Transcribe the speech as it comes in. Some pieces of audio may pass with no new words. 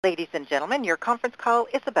Ladies and gentlemen, your conference call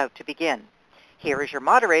is about to begin. Here is your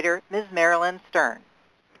moderator, Ms. Marilyn Stern.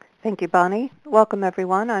 Thank you, Bonnie. Welcome,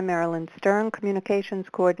 everyone. I'm Marilyn Stern, Communications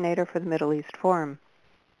Coordinator for the Middle East Forum.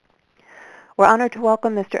 We're honored to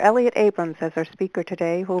welcome Mr. Elliot Abrams as our speaker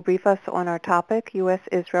today, who will brief us on our topic,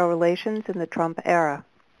 U.S.-Israel relations in the Trump era.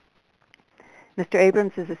 Mr.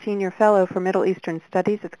 Abrams is a senior fellow for Middle Eastern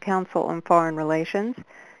Studies at the Council on Foreign Relations.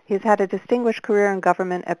 He has had a distinguished career in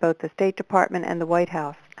government at both the State Department and the White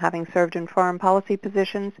House, having served in foreign policy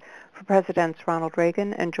positions for Presidents Ronald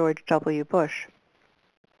Reagan and George W. Bush.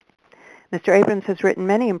 Mr. Abrams has written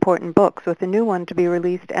many important books, with a new one to be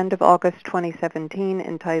released end of August 2017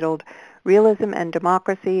 entitled Realism and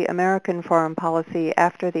Democracy, American Foreign Policy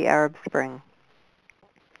After the Arab Spring.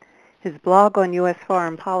 His blog on U.S.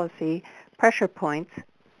 foreign policy, Pressure Points,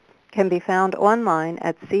 can be found online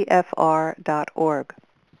at cfr.org.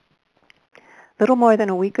 Little more than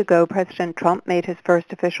a week ago, President Trump made his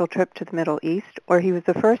first official trip to the Middle East, where he was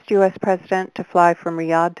the first U.S. president to fly from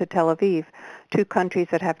Riyadh to Tel Aviv, two countries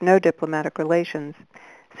that have no diplomatic relations.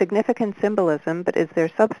 Significant symbolism, but is there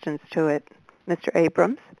substance to it? Mr.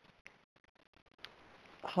 Abrams?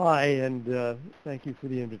 Hi, and thank you for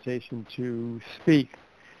the invitation to speak.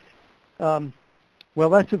 Well,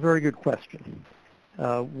 that's a very good question.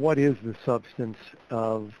 What is the substance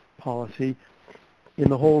of policy in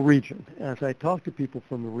the whole region? As I talk to people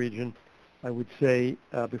from the region, I would say,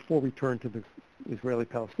 before we turn to the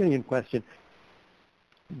Israeli-Palestinian question,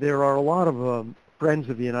 there are a lot of friends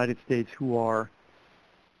of the United States who are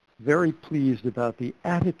very pleased about the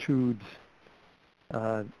attitudes,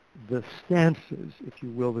 the stances, if you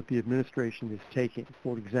will, that the administration is taking.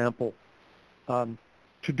 For example, to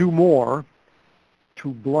do more to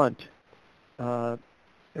blunt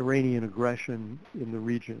Iranian aggression in the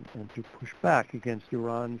region and to push back against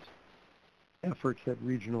Iran's efforts at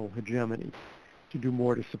regional hegemony, to do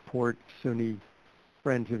more to support Sunni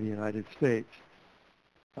friends of the United States,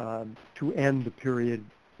 to end the period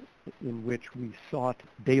in which we sought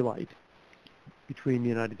daylight between the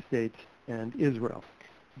United States and Israel.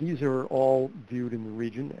 These are all viewed in the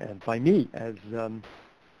region and by me as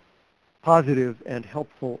positive and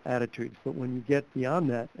helpful attitudes. But when you get beyond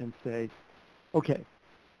that and say, okay,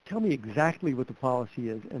 tell me exactly what the policy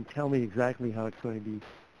is and tell me exactly how it's going to be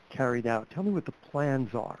carried out. Tell me what the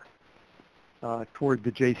plans are toward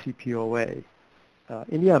the JCPOA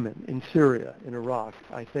in Yemen, in Syria, in Iraq.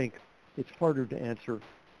 I think it's harder to answer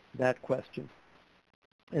that question.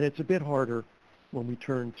 And it's a bit harder when we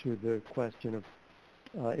turn to the question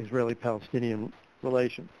of Israeli-Palestinian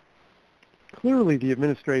relations. Clearly, the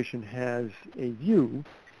administration has a view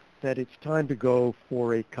that it's time to go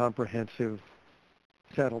for a comprehensive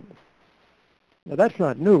settlement. Now, that's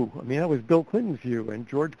not new. I mean, that was Bill Clinton's view and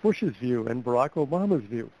George Bush's view and Barack Obama's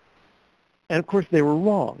view. And, of course, they were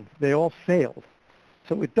wrong. They all failed.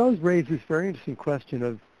 So it does raise this very interesting question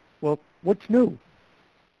of, well, what's new?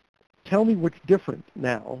 Tell me what's different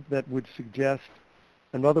now that would suggest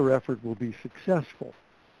another effort will be successful.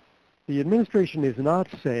 The administration is not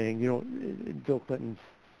saying, you know, in Bill Clinton's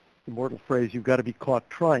immortal phrase, you've got to be caught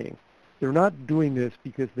trying. They're not doing this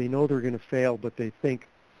because they know they're going to fail, but they think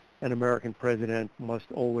an American president must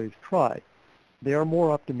always try. They are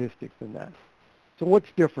more optimistic than that. So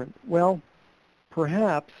what's different? Well,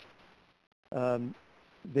 perhaps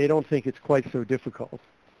they don't think it's quite so difficult.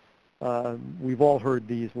 We've all heard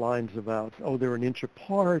these lines about, oh, they're an inch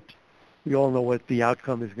apart. We all know what the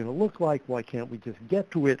outcome is going to look like. Why can't we just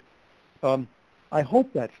get to it? I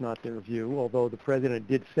hope that's not their view, although the president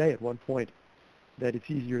did say at one point that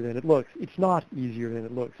it's easier than it looks. It's not easier than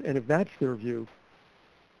it looks. And if that's their view,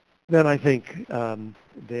 then I think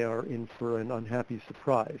they are in for an unhappy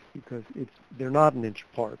surprise because they're not an inch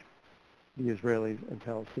apart, the Israelis and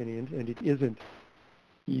Palestinians, and it isn't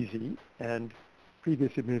easy. And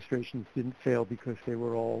previous administrations didn't fail because they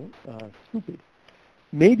were all stupid.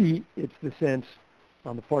 Maybe it's the sense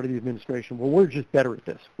on the part of the administration, well, we're just better at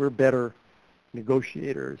this. We're better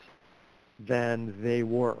negotiators than they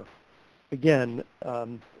were. Again,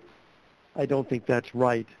 I don't think that's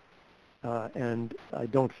right, and I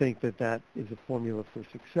don't think that that is a formula for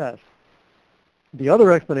success. The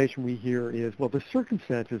other explanation we hear is, well, the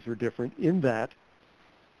circumstances are different in that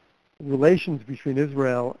relations between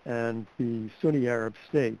Israel and the Sunni Arab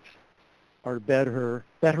states are better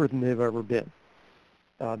than they've ever been.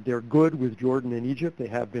 They're good with Jordan and Egypt. They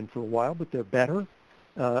have been for a while, but they're better,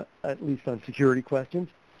 at least on security questions.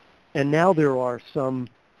 And now there are some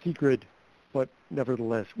secret, but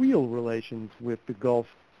nevertheless real relations with the Gulf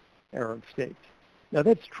Arab states. Now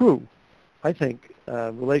that's true. I think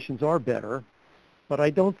relations are better, but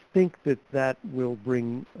I don't think that that will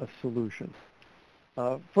bring a solution.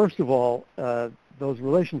 First of all, those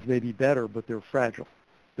relations may be better, but they're fragile.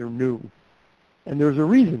 They're new. And there's a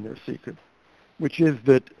reason they're secret, which is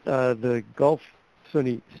that the Gulf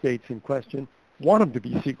Sunni states in question want them to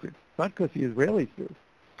be secret, not because the Israelis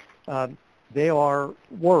do. They are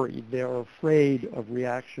worried. They are afraid of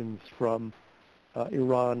reactions from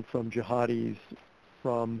Iran, from jihadis,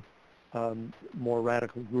 from more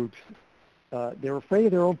radical groups. They're afraid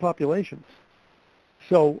of their own populations.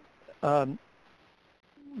 So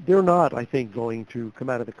they're not, I think, going to come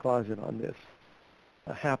out of the closet on this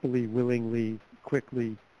happily, willingly,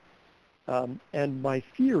 quickly. And my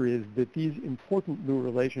fear is that these important new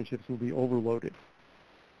relationships will be overloaded,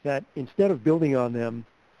 that instead of building on them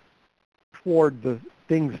toward the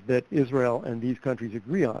things that Israel and these countries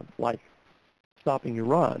agree on, like stopping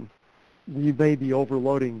Iran, we may be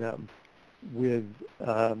overloading them with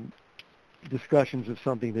discussions of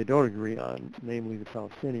something they don't agree on, namely the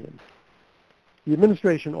Palestinians. The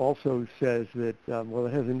administration also says that, well,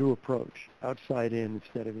 it has a new approach, outside in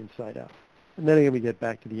instead of inside out. And then again, we get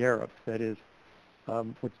back to the Arabs. That is,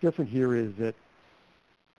 what's different here is that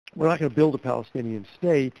we're not going to build a Palestinian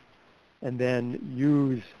state and then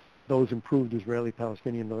use those improved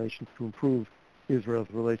Israeli-Palestinian relations to improve Israel's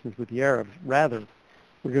relations with the Arabs. Rather,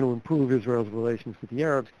 we're going to improve Israel's relations with the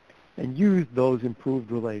Arabs and use those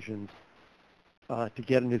improved relations to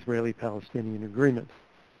get an Israeli-Palestinian agreement.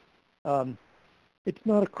 It's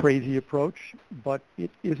not a crazy approach, but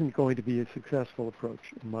it isn't going to be a successful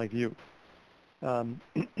approach, in my view,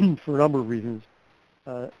 for a number of reasons.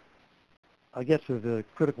 I'll get to the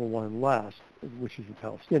critical one last, which is the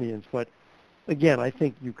Palestinians. But again, I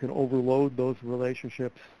think you can overload those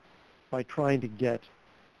relationships by trying to get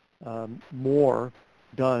more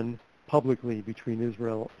done publicly between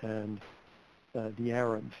Israel and the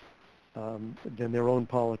Arabs than their own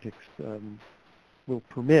politics will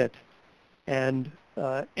permit. And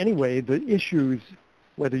anyway, the issues,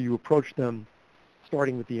 whether you approach them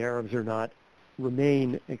starting with the Arabs or not,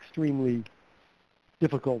 remain extremely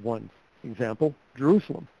difficult ones. Example,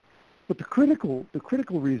 Jerusalem. But the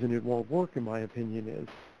critical reason it won't work, in my opinion, is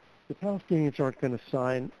the Palestinians aren't going to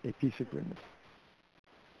sign a peace agreement.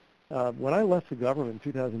 When I left the government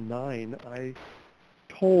in 2009, I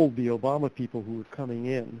told the Obama people who were coming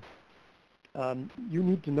in, you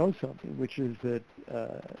need to know something, which is that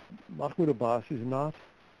Mahmoud Abbas is not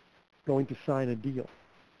going to sign a deal.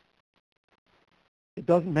 It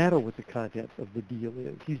doesn't matter what the content of the deal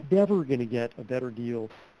is. He's never going to get a better deal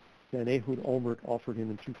than Ehud Olmert offered him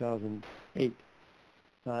in 2008,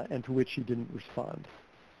 and to which he didn't respond.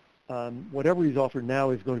 Whatever he's offered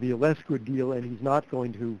now is going to be a less good deal, and he's not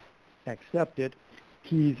going to accept it.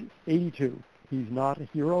 He's 82. He's not a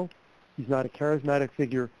hero. He's not a charismatic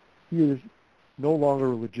figure. He is no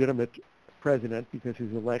longer a legitimate president because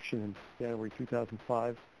his election in January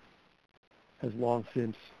 2005 has long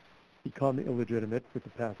since become illegitimate with the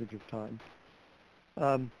passage of time.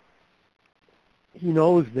 He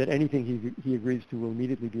knows that anything he agrees to will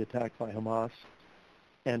immediately be attacked by Hamas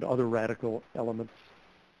and other radical elements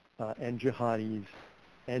and jihadis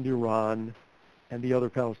and Iran and the other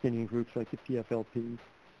Palestinian groups like the PFLP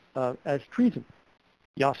as treason.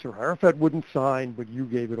 Yasser Arafat wouldn't sign, but you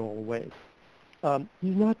gave it all away.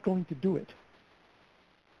 He's not going to do it.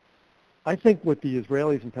 I think what the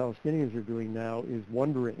Israelis and Palestinians are doing now is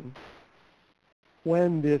wondering,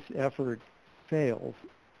 when this effort fails,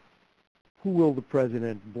 who will the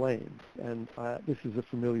president blame? And this is a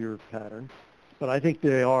familiar pattern, but I think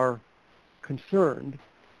they are concerned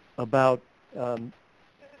about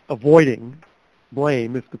avoiding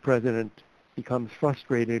blame if the president becomes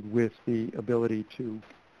frustrated with the inability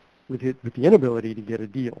to get a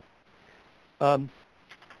deal.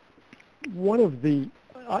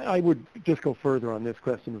 I would just go further on this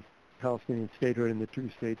question of Palestinian statehood and the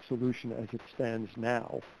two-state solution as it stands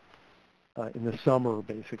now, in the summer,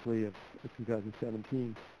 basically, of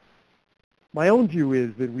 2017. My own view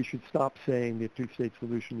is that we should stop saying the two-state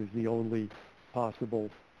solution is the only possible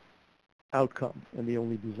outcome and the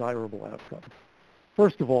only desirable outcome.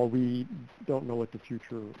 First of all, we don't know what the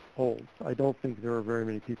future holds. I don't think there are very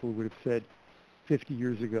many people who would have said 50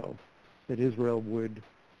 years ago that Israel would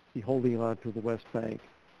be holding on to the West Bank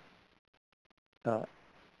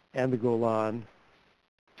and the Golan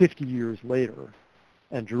 50 years later,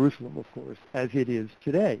 and Jerusalem, of course, as it is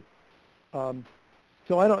today. So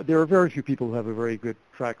there are very few people who have a very good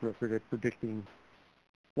track record at predicting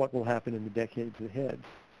what will happen in the decades ahead.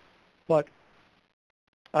 But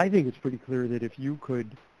I think it's pretty clear that if you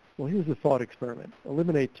could, well, here's a thought experiment: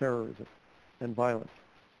 eliminate terrorism and violence.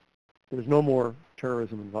 There's no more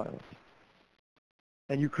terrorism and violence.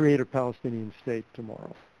 And you create a Palestinian state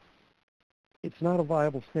tomorrow. it's not a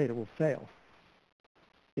viable state. It will fail.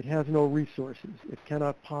 It has no resources. It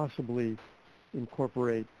cannot possibly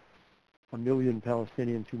incorporate 1 million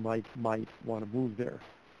Palestinians who might want to move there.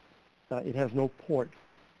 It has no port.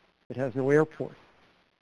 It has no airport.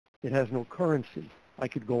 It has no currency. I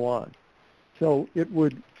could go on. So it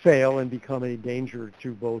would fail and become a danger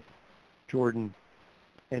to both Jordan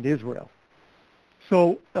and Israel.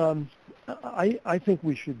 So I think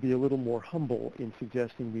we should be a little more humble in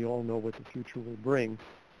suggesting we all know what the future will bring,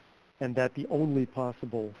 and that the only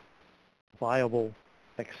possible viable,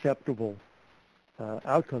 acceptable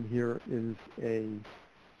outcome here is a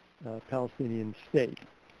Palestinian state.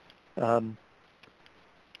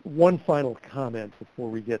 One final comment before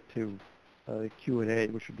we get to the Q&A,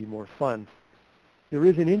 which would be more fun. There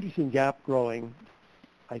is an interesting gap growing,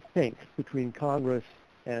 I think, between Congress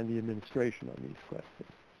and the administration on these questions.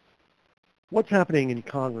 What's happening in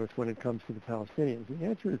Congress when it comes to the Palestinians? The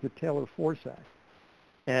answer is the Taylor-Force Act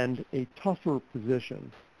and a tougher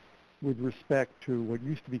position with respect to what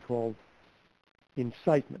used to be called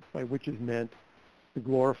incitement, by which is meant the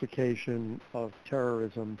glorification of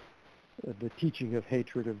terrorism, the teaching of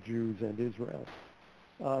hatred of Jews and Israel.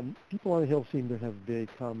 People on the Hill seem to have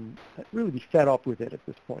become really fed up with it at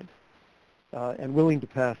this point, and willing to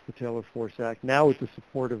pass the Taylor-Force Act, now with the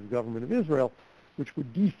support of the government of Israel, which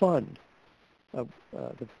would defund the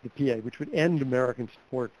PA, which would end American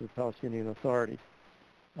support for the Palestinian Authority,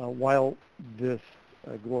 while this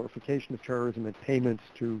glorification of terrorism and payments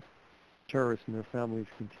to terrorists and their families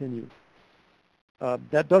continue.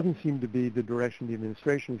 That doesn't seem to be the direction the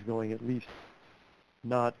administration is going, at least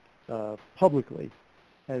not publicly,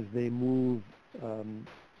 as they move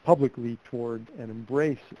publicly toward an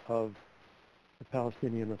embrace of the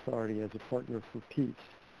Palestinian Authority as a partner for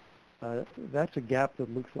peace. That's a gap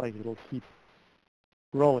that looks like it'll keep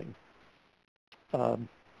growing.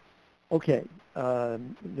 Okay,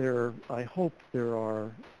 I hope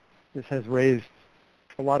this has raised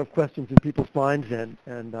a lot of questions in people's minds,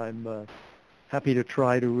 and I'm happy to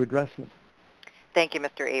try to address them. Thank you,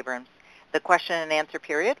 Mr. Abrams. The question and answer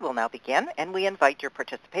period will now begin, and we invite your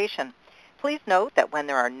participation. Please note that when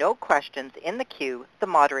there are no questions in the queue, the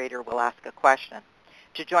moderator will ask a question.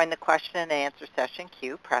 To join the question and answer session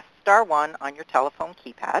queue, press star 1 on your telephone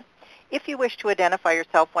keypad. If you wish to identify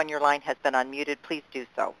yourself when your line has been unmuted, please do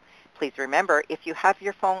so. Please remember, if you have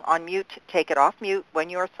your phone on mute, take it off mute when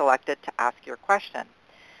you are selected to ask your question.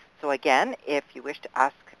 So again, if you wish to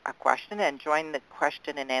ask a question and join the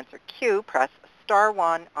question and answer queue, press star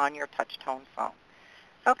 1 on your touch-tone phone.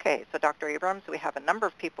 Okay, so Dr. Abrams, we have a number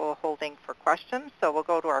of people holding for questions, so we'll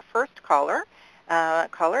go to our first caller.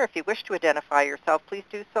 Caller, if you wish to identify yourself, please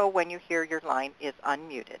do so when you hear your line is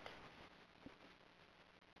unmuted.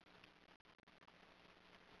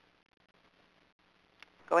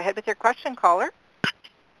 Go ahead with your question, caller.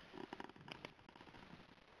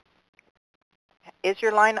 Is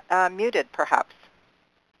your line muted, perhaps?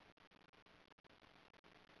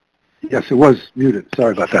 Yes, it was muted.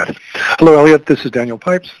 Sorry about that. Hello, Elliot. This is Daniel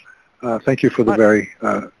Pipes. Thank you for the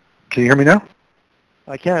can you hear me now?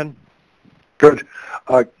 I can. Good.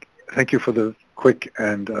 Thank you for the quick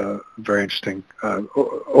and very interesting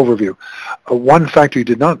overview. One factor you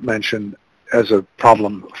did not mention as a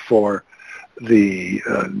problem for the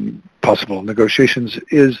possible negotiations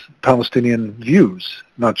is Palestinian views,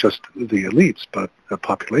 not just the elites, but the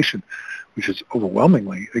population, which is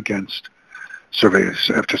overwhelmingly against surveys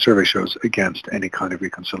after survey shows against any kind of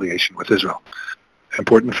reconciliation with Israel.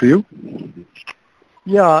 Important for you?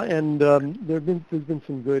 Yeah, and there's been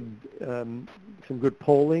some good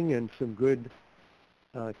polling and some good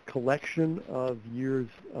collection of years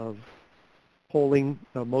of polling,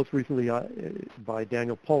 most recently by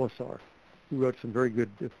Daniel Polisar, who wrote some very good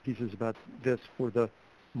pieces about this for the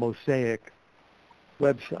Mosaic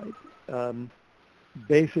website,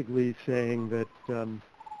 basically saying that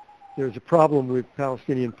there's a problem with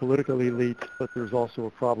Palestinian political elites, but there's also a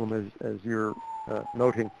problem, as you're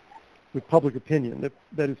noting, with public opinion.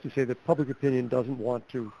 That is to say that public opinion doesn't want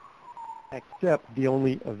to accept the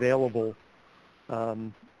only available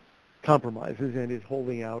compromises and is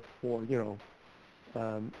holding out for,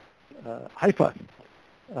 Haifa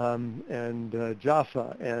and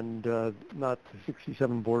Jaffa and not the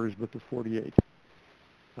 67 borders, but the 48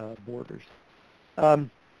 borders.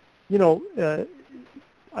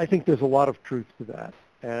 I think there's a lot of truth to that.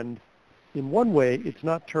 And in one way, it's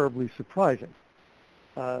not terribly surprising.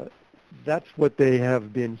 That's what they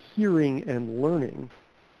have been hearing and learning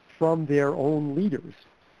from their own leaders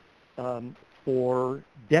for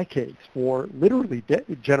decades, for literally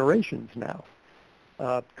generations now.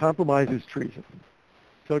 Compromise is treason.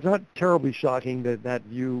 So it's not terribly shocking that that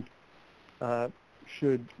view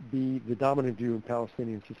should be the dominant view in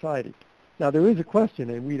Palestinian society. Now, there is a question,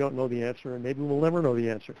 and we don't know the answer, and maybe we'll never know the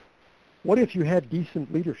answer. What if you had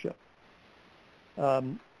decent leadership,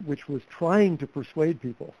 which was trying to persuade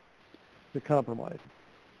people to compromise?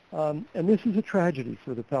 And this is a tragedy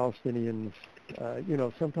for the Palestinians.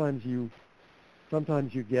 Sometimes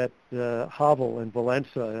you get Havel and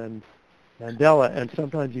Valenza and Mandela, and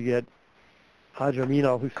sometimes you get Haj Amin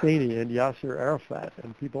al-Husseini and Yasser Arafat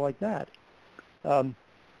and people like that.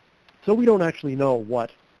 So we don't actually know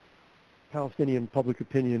what Palestinian public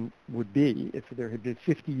opinion would be if there had been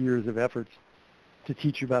 50 years of efforts to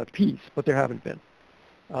teach about peace, but there haven't been.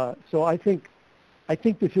 So I think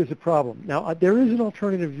this is a problem. Now, there is an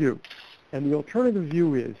alternative view, and the alternative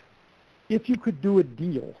view is if you could do a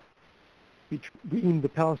deal between the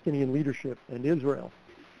Palestinian leadership and Israel,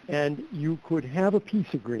 and you could have a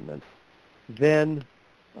peace agreement, then,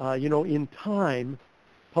 in time,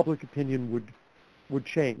 public opinion would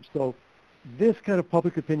change. So this kind of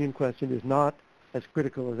public opinion question is not as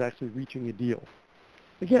critical as actually reaching a deal.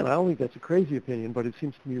 Again, I don't think that's a crazy opinion, but it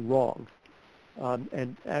seems to me wrong.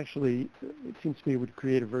 And actually, it seems to me it would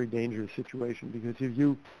create a very dangerous situation, because if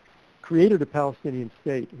you created a Palestinian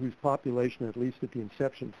state whose population, at least at the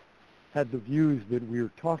inception, had the views that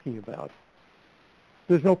we're talking about,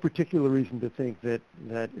 there's no particular reason to think that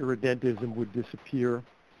irredentism would disappear,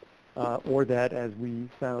 or that, as we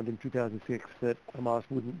found in 2006, that Hamas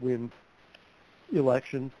wouldn't win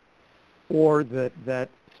elections, or that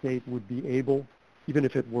state would be able, even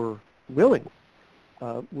if it were willing,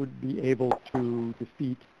 would be able to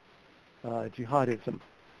defeat jihadism.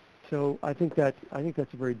 So I think that's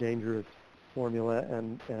a very dangerous formula,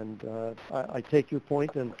 and I take your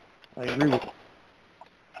point, and I agree with it.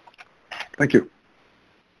 Thank you.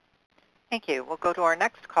 Thank you. We'll go to our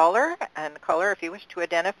next caller. And caller, if you wish to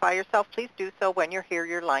identify yourself, please do so when you're here.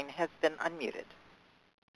 Your line has been unmuted.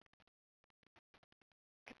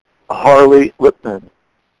 Harley Lipman,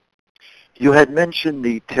 you had mentioned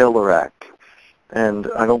the Taylor Act, and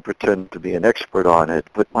I don't pretend to be an expert on it,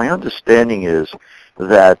 but my understanding is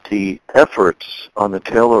that the efforts on the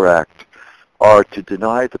Taylor Act are to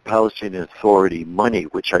deny the Palestinian Authority money,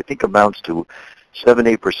 which I think amounts to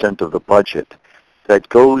 7-8% of the budget, that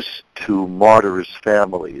goes to martyrs'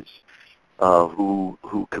 families who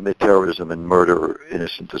commit terrorism and murder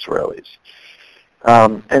innocent Israelis.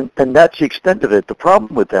 And that's the extent of it. The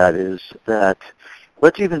problem with that is that,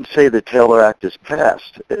 let's even say the Taylor Act is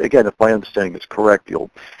passed. Again, if my understanding is correct,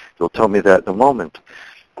 you'll tell me that in a moment.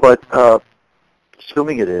 But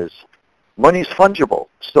assuming it is, money's fungible.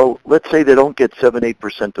 So let's say they don't get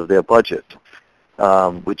 7-8% of their budget,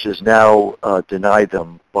 which is now denied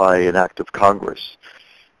them by an act of Congress.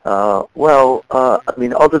 Other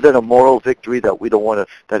than a moral victory that we don't want to,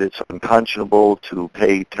 that it's unconscionable to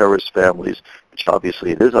pay terrorist families, which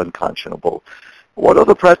obviously it is unconscionable, what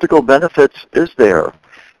other practical benefits is there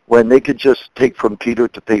when they could just take from Peter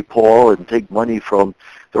to pay Paul and take money from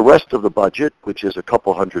the rest of the budget, which is a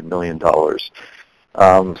couple $100 million,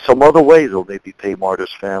 some other way they'll maybe pay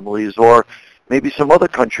martyrs' families, or maybe some other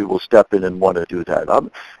country will step in and want to do that.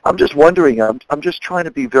 I'm just wondering. I'm just trying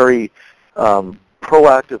to be very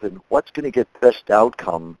proactive in what's going to get best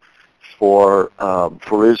outcome for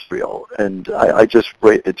Israel, and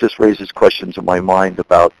it just raises questions in my mind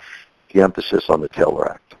about the emphasis on the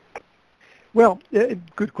Taylor Act. Well,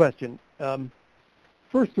 good question.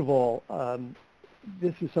 First of all,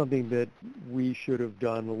 this is something that we should have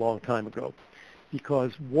done a long time ago,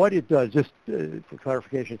 because what it does, just for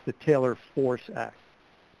clarification, it's the Taylor Force Act.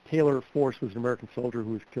 Taylor Force was an American soldier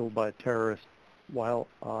who was killed by a terrorist while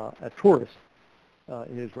a tourist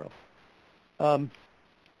in Israel.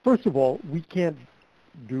 First of all, we can't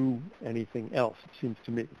do anything else, it seems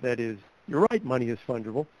to me. That is, you're right, money is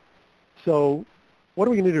fungible. So what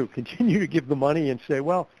are we going to do? Continue to give the money and say,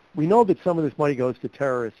 well, we know that some of this money goes to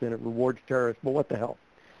terrorists and it rewards terrorists, but what the hell?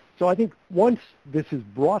 So I think once this is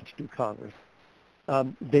brought to Congress,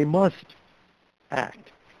 they must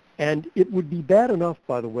act. And it would be bad enough,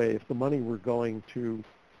 by the way, if the money were going to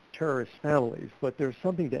terrorist families, but there's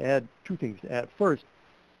something to add, two things to add. First,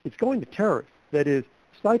 it's going to terrorists. That is,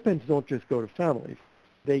 stipends don't just go to families.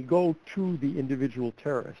 They go to the individual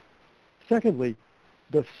terrorist. Secondly,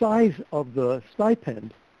 the size of the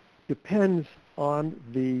stipend depends on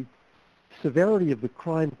the severity of the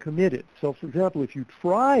crime committed. So, for example, if you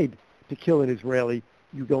tried to kill an Israeli,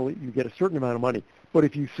 you get a certain amount of money. But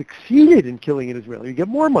if you succeeded in killing an Israeli, you get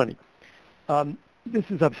more money.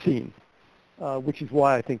 This is obscene, which is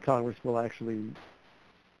why I think Congress will actually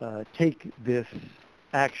take this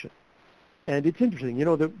action. And it's interesting,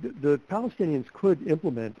 the Palestinians could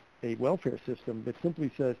implement a welfare system that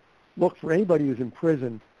simply says, look, for anybody who's in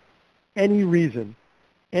prison, any reason,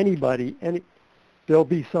 there'll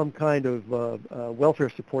be some kind of welfare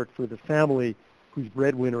support for the family whose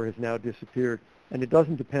breadwinner has now disappeared. And it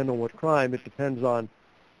doesn't depend on what crime. It depends on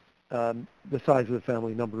the size of the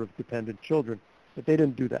family, number of dependent children. But they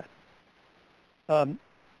didn't do that.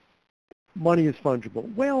 Money is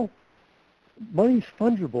fungible. Well, money is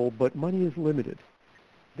fungible, but money is limited.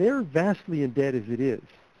 They're vastly in debt as it is.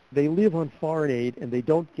 They live on foreign aid, and they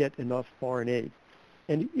don't get enough foreign aid.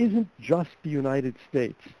 And it isn't just the United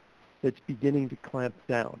States that's beginning to clamp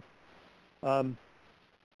down.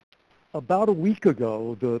 About a week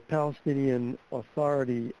ago, the Palestinian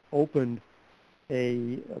Authority opened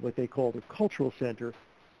what they called a cultural center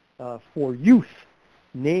for youth,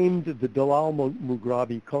 named the Dalal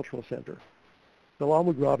Mughrabi Cultural Center. Dalal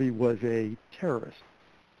Mughrabi was a terrorist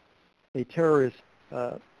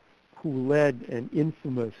who led an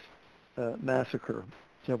infamous massacre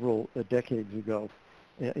several decades ago,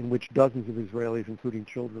 in which dozens of Israelis, including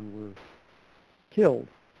children, were killed.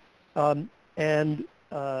 And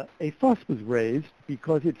a fuss was raised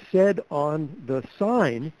because it said on the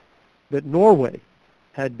sign that Norway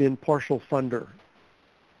had been partial funder.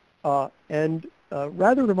 And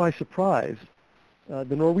rather to my surprise,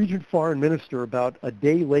 the Norwegian foreign minister about a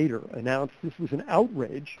day later announced this was an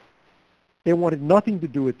outrage. They wanted nothing to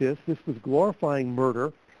do with this. This was glorifying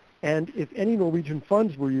murder. And if any Norwegian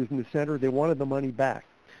funds were used in the center, they wanted the money back.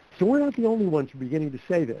 So we're not the only ones who are beginning to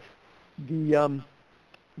say this. The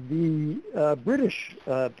British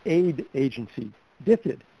aid agency,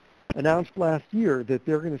 DFID, announced last year that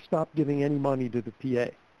they're going to stop giving any money to the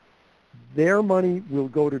PA. Their money will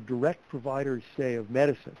go to direct providers, say, of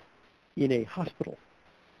medicine in a hospital,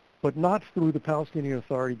 but not through the Palestinian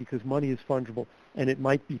Authority because money is fungible and it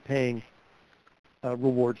might be paying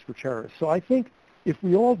rewards for terrorists. So I think if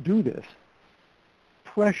we all do this,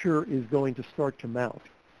 pressure is going to start to mount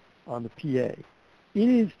on the PA. It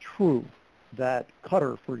is true that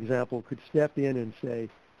Qatar, for example, could step in and say,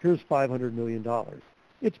 here's $500 million.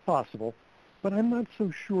 It's possible, but I'm not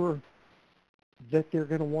so sure that they're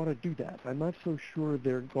going to want to do that. I'm not so sure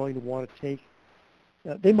they're going to want to take,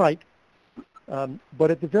 they might,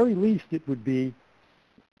 but at the very least it would be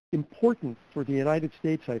important for the United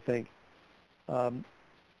States, I think,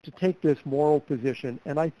 to take this moral position,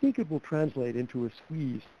 and I think it will translate into a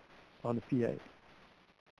squeeze on the PA.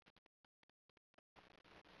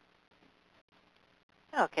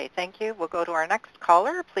 Okay, thank you. We'll go to our next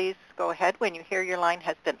caller. Please go ahead when you hear your line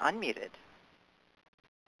has been unmuted.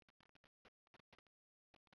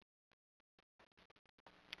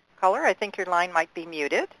 Caller, I think your line might be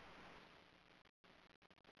muted.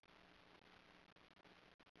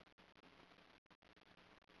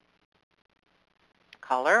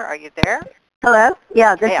 Caller, are you there? Hello?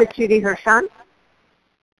 Yeah, this is Judy Hirshon.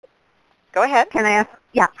 Go ahead. Can I ask?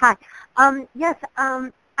 Yeah, hi. Yes,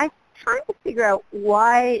 I'm trying to figure out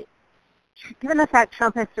why, given the fact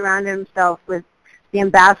Trump has surrounded himself with the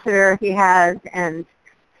ambassador he has and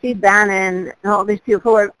Steve Bannon and all these people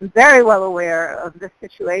who are very well aware of the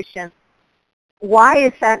situation, why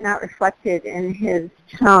is that not reflected in his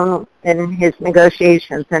tone and in his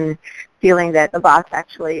negotiations and feeling that the boss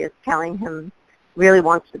actually is telling him really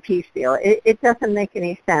wants the peace deal? It doesn't make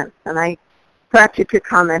any sense, and perhaps you could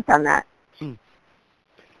comment on that.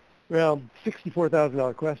 Well,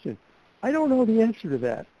 $64,000 question. I don't know the answer to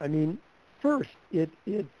that. I mean, first, it's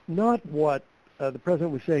not what the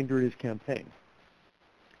president was saying during his campaign.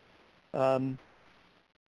 And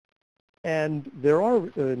there are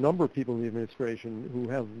a number of people in the administration who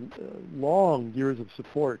have long years of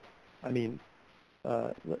support. I mean,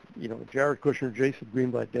 Jared Kushner, Jason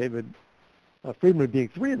Greenblatt, David Friedman being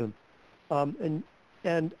three of them.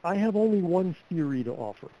 And I have only one theory to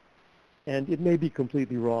offer. And it may be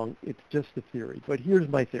completely wrong. It's just a theory. But here's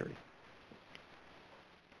my theory.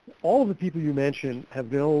 All of the people you mentioned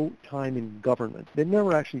have no time in government. They've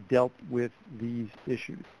never actually dealt with these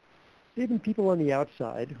issues. They've been people on the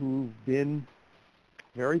outside who've been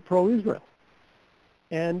very pro-Israel.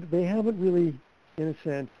 And they haven't really, in a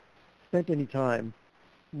sense, spent any time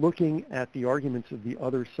looking at the arguments of the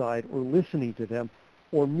other side or listening to them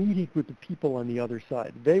or meeting with the people on the other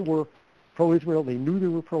side. They were pro-Israel. They knew they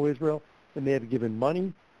were pro-Israel, and they had given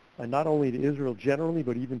money, not only to Israel generally,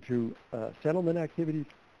 but even to settlement activities.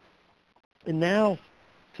 And now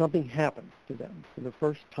something happened to them for the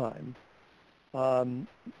first time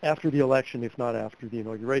after the election, if not after the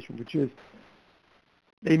inauguration, which is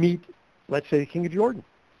they meet, let's say, the King of Jordan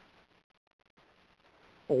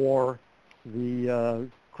or the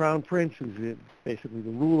Crown Prince, who's basically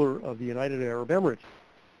the ruler of the United Arab Emirates.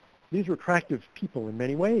 These are attractive people in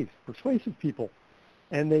many ways, persuasive people.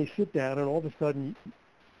 and they sit down, and all of a sudden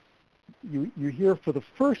you hear for the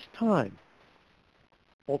first time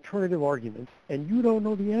alternative arguments, and you don't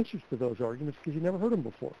know the answers to those arguments because you never heard them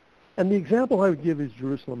before. And the example I would give is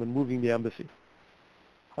Jerusalem and moving the embassy.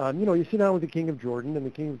 You sit down with the King of Jordan, and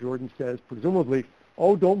the King of Jordan says, presumably,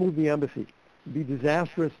 oh, don't move the embassy. It would be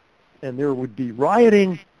disastrous, and there would be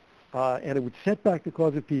rioting, and it would set back the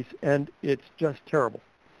cause of peace, and it's just terrible.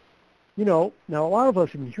 Now a lot of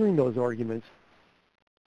us have been hearing those arguments,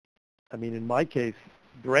 in my case,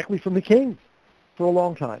 directly from the king for a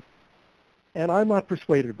long time. And I'm not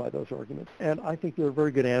persuaded by those arguments, and I think there are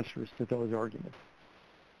very good answers to those arguments.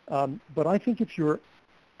 But I think if you're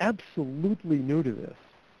absolutely new to this,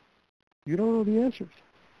 you don't know the answers.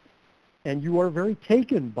 And you are very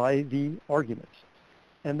taken by the arguments.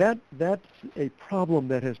 And that's a problem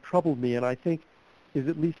that has troubled me, and I think is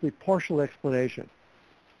at least a partial explanation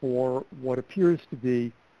for what appears to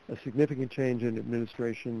be a significant change in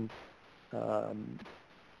administration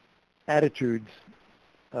attitudes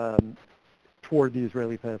toward the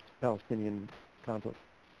Israeli-Palestinian conflict.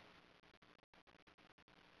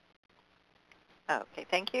 Okay,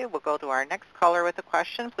 thank you. We'll go to our next caller with a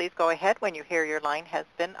question. Please go ahead when you hear your line has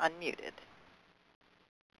been unmuted.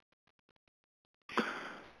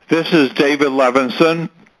 This is David Levinson,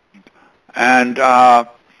 and I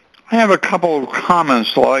have a couple of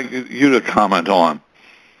comments I'd like you to comment on.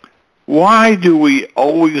 Why do we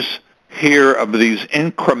always hear of these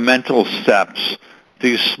incremental steps,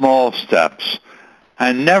 these small steps,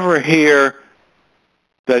 and never hear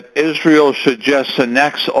that Israel should just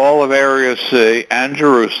annex all of Area C and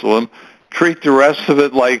Jerusalem, treat the rest of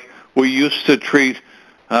it like we used to treat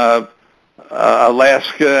Alaska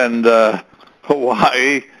and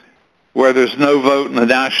Hawaii, where there's no vote in the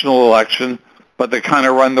national election, but they kind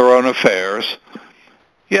of run their own affairs?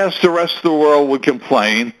 Yes, the rest of the world would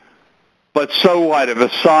complain, but so what? If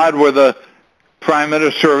Assad were the prime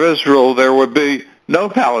minister of Israel, there would be no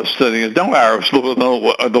Palestinians, no Arabs living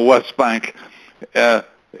on the West Bank,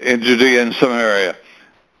 in Judea and Samaria.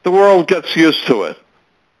 The world gets used to it.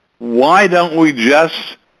 Why doesn't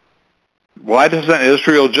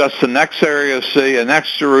Israel just annex Area C, annex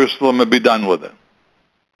Jerusalem, and be done with it?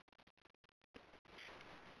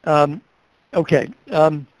 Okay.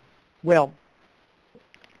 Well,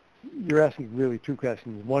 you're asking really two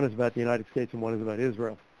questions. One is about the United States and one is about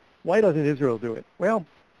Israel. Why doesn't Israel do it? Well,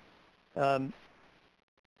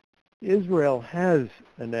 Israel has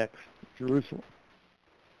annexed Jerusalem.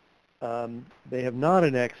 They have not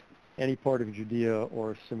annexed any part of Judea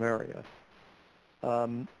or Samaria.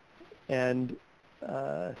 And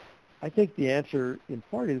I think the answer in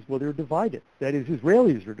part is, well, they're divided. That is,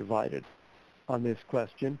 Israelis are divided on this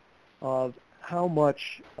question of how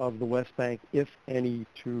much of the West Bank, if any,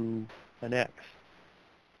 to annex.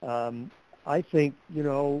 I think,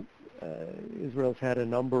 Israel's had a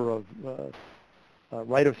number of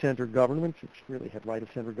right-of-center governments. It's really had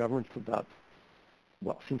right-of-center governments for about,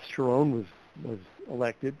 since Sharon was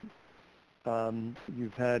elected.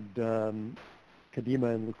 You've had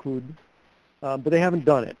Kadima and Likud, but they haven't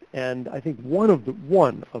done it. And I think one of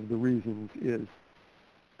the reasons is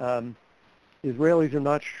Israelis are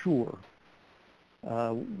not sure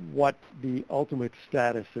what the ultimate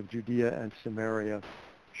status of Judea and Samaria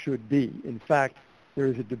should be. In fact, there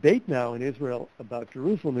is a debate now in Israel about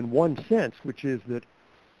Jerusalem in one sense, which is that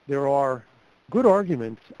there are good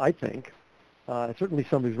arguments, I think, certainly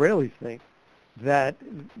some Israelis think, that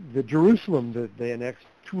the Jerusalem that they annexed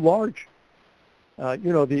too large.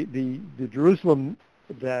 The Jerusalem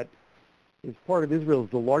that is part of Israel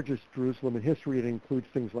is the largest Jerusalem in history. It includes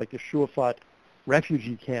things like the Shuafat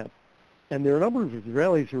refugee camp. And there are a number of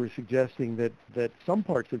Israelis who are suggesting that some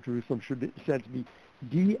parts of Jerusalem should, in a sense, be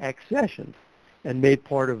de-accessioned and made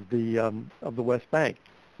part of the West Bank,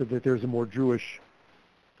 so that there's a more Jewish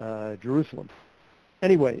Jerusalem.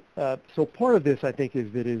 Anyway, so part of this, I think,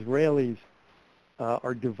 is that Israelis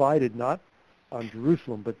are divided not on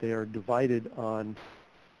Jerusalem, but they are divided on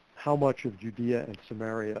how much of Judea and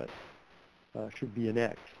Samaria should be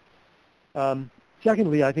annexed.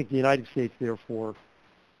 Secondly, I think the United States, therefore,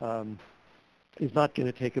 is not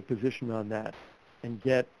going to take a position on that and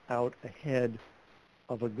get out ahead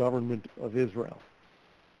of a government of Israel.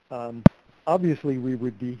 Obviously,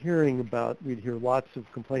 we'd hear lots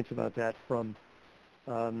of complaints about that from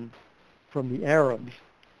the Arabs,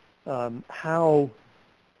 how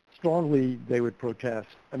strongly they would protest.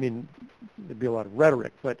 I mean, there'd be a lot of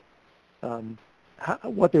rhetoric, but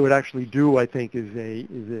what they would actually do, I think, is a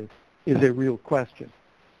real question.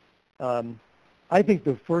 I think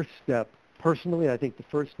the first step, personally,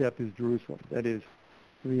 is Jerusalem. That is,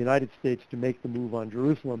 for the United States to make the move on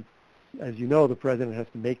Jerusalem as you know, the president has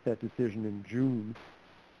to make that decision in June.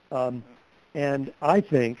 And I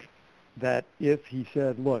think that if he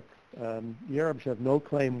said, look, the Arabs have no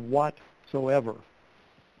claim whatsoever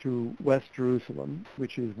to West Jerusalem,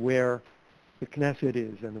 which is where the Knesset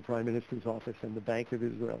is and the Prime Minister's office and the Bank of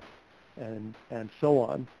Israel and so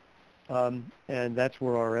on, and that's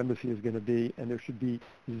where our embassy is going to be, and there should be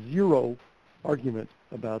zero argument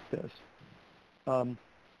about this.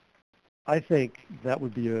 I think that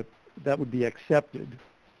would be accepted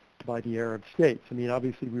by the Arab states. I mean,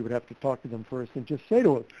 obviously, we would have to talk to them first and just say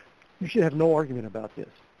to them, you should have no argument about this,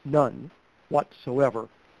 none whatsoever,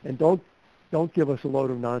 and don't give us a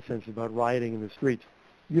load of nonsense about rioting in the streets.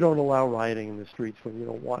 You don't allow rioting in the streets when you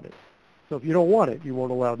don't want it. So if you don't want it, you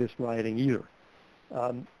won't allow this rioting either.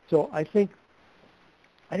 So I think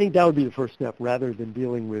that would be the first step, rather than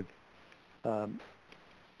dealing with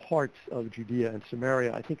parts of Judea and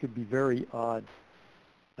Samaria. I think it would be very odd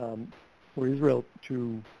for Israel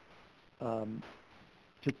to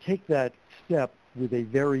take that step with a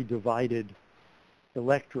very divided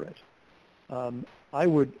electorate. I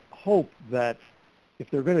would hope that if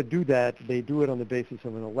they're going to do that, they do it on the basis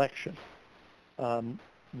of an election.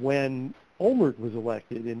 When Olmert was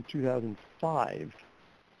elected in 2005,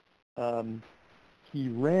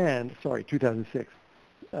 2006,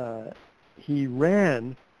 he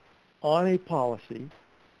ran on a policy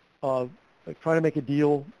of trying to make a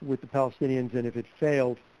deal with the Palestinians, and if it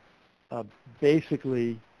failed,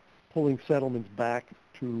 basically pulling settlements back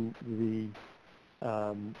to the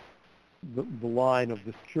line of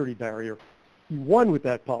the security barrier. He won with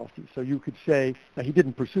that policy. So you could say, now he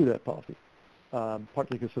didn't pursue that policy,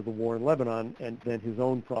 partly because of the war in Lebanon and then his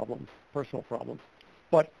own problems, personal problems.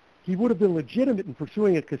 But he would have been legitimate in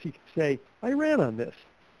pursuing it because he could say, I ran on this,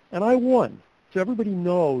 and I won. So everybody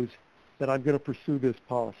knows that I'm going to pursue this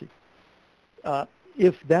policy.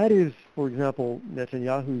 If that is, for example,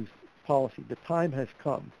 Netanyahu's policy, the time has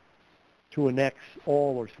come to annex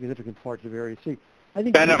all or significant parts of Area C. I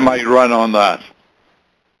think Bennett might run on that.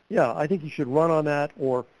 Yeah, I think he should run on that,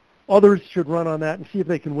 or others should run on that and see if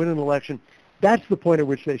they can win an election. That's the point at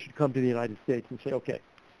which they should come to the United States and say, okay,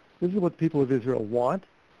 this is what the people of Israel want.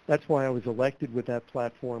 That's why I was elected with that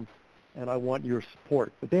platform, and I want your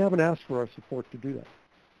support. But they haven't asked for our support to do that.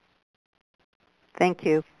 Thank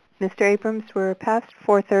you. Mr. Abrams, we're past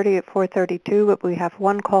 4:30 at 4:32, but we have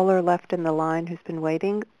one caller left in the line who's been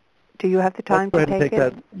waiting. Do you have the time to take it?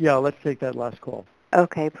 That. Yeah, let's take that last call.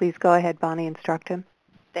 Okay, please go ahead, Bonnie. Instruct him.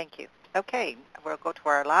 Thank you. Okay, we'll go to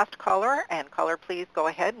our last caller, and caller, please go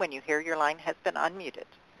ahead when you hear your line has been unmuted.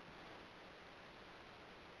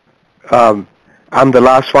 I'm the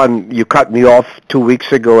last one. You cut me off 2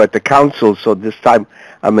 weeks ago at the council, so this time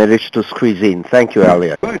I managed to squeeze in. Thank you,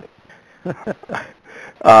 Elliot. Good.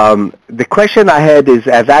 The question I had is,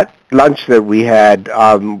 at that lunch that we had,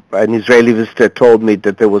 an Israeli visitor told me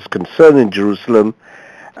that there was concern in Jerusalem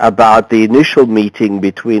about the initial meeting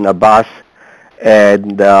between Abbas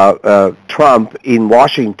and Trump in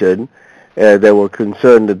Washington. They were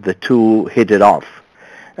concerned that the two hit it off.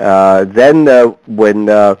 Then when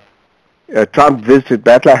Trump visited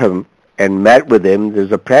Bethlehem and met with him,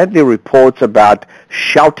 there's apparently reports about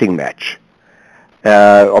shouting match.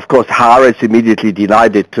 Of course, Haaretz immediately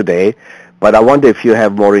denied it today, but I wonder if you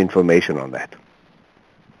have more information on that.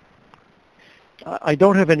 I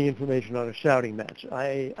don't have any information on a shouting match.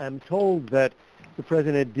 I am told that the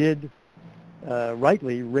president did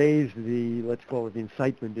rightly raise the, let's call it, the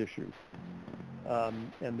incitement issue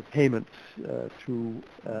and the payments to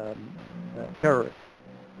terrorists.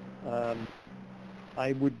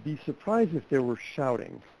 I would be surprised if there were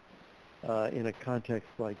shouting in a context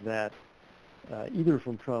like that, either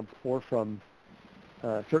from Trump or from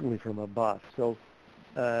certainly from Abbas. So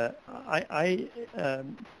I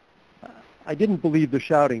didn't believe the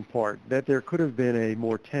shouting part. That there could have been a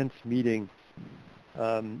more tense meeting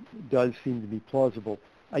does seem to be plausible.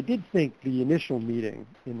 I did think the initial meeting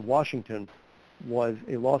in Washington was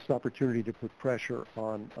a lost opportunity to put pressure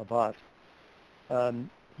on Abbas.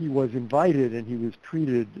 He was invited and he was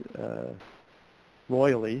treated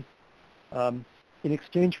royally in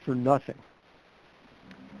exchange for nothing.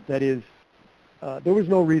 That is, there was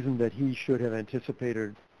no reason that he should have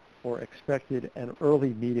anticipated or expected an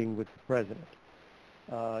early meeting with the president,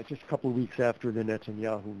 just a couple of weeks after the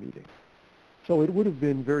Netanyahu meeting. So it would have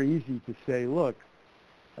been very easy to say, look,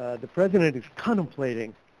 the president is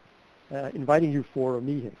contemplating inviting you for a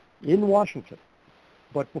meeting in Washington.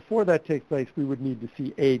 But before that takes place, we would need to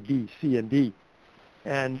see A, B, C, and D.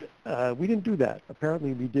 And we didn't do that.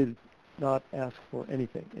 Apparently, we did not ask for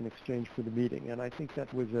anything in exchange for the meeting. And I think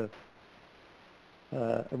that was a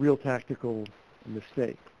real tactical a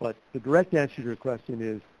mistake. But the direct answer to your question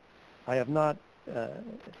is, I have not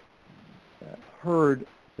heard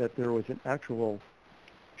that there was an actual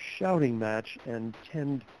shouting match and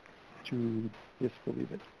tend to disbelieve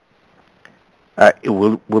it.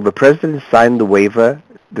 Will the president sign the waiver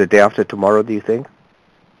the day after tomorrow, do you think?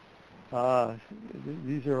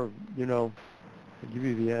 These are, I'll give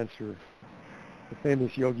you the answer. The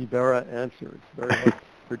famous Yogi Berra answer. It's very hard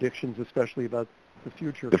predictions, especially about the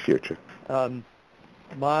future. The future.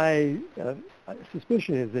 My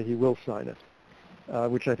suspicion is that he will sign it,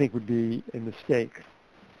 which I think would be a mistake.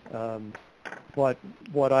 But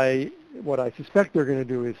what I suspect they're going to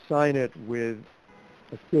do is sign it with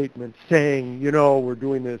a statement saying, we're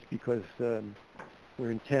doing this because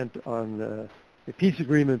we're intent on a peace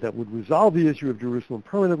agreement that would resolve the issue of Jerusalem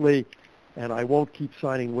permanently, and I won't keep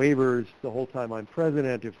signing waivers the whole time I'm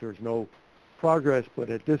president if there's no progress, but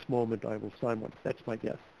at this moment I will sign one. That's my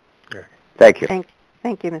guess. Thank you.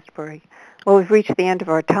 Thank you, Mr. Burry. Well, we've reached the end of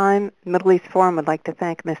our time. Middle East Forum would like to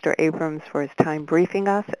thank Mr. Abrams for his time briefing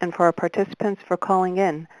us and for our participants for calling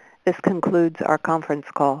in. This concludes our conference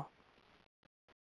call.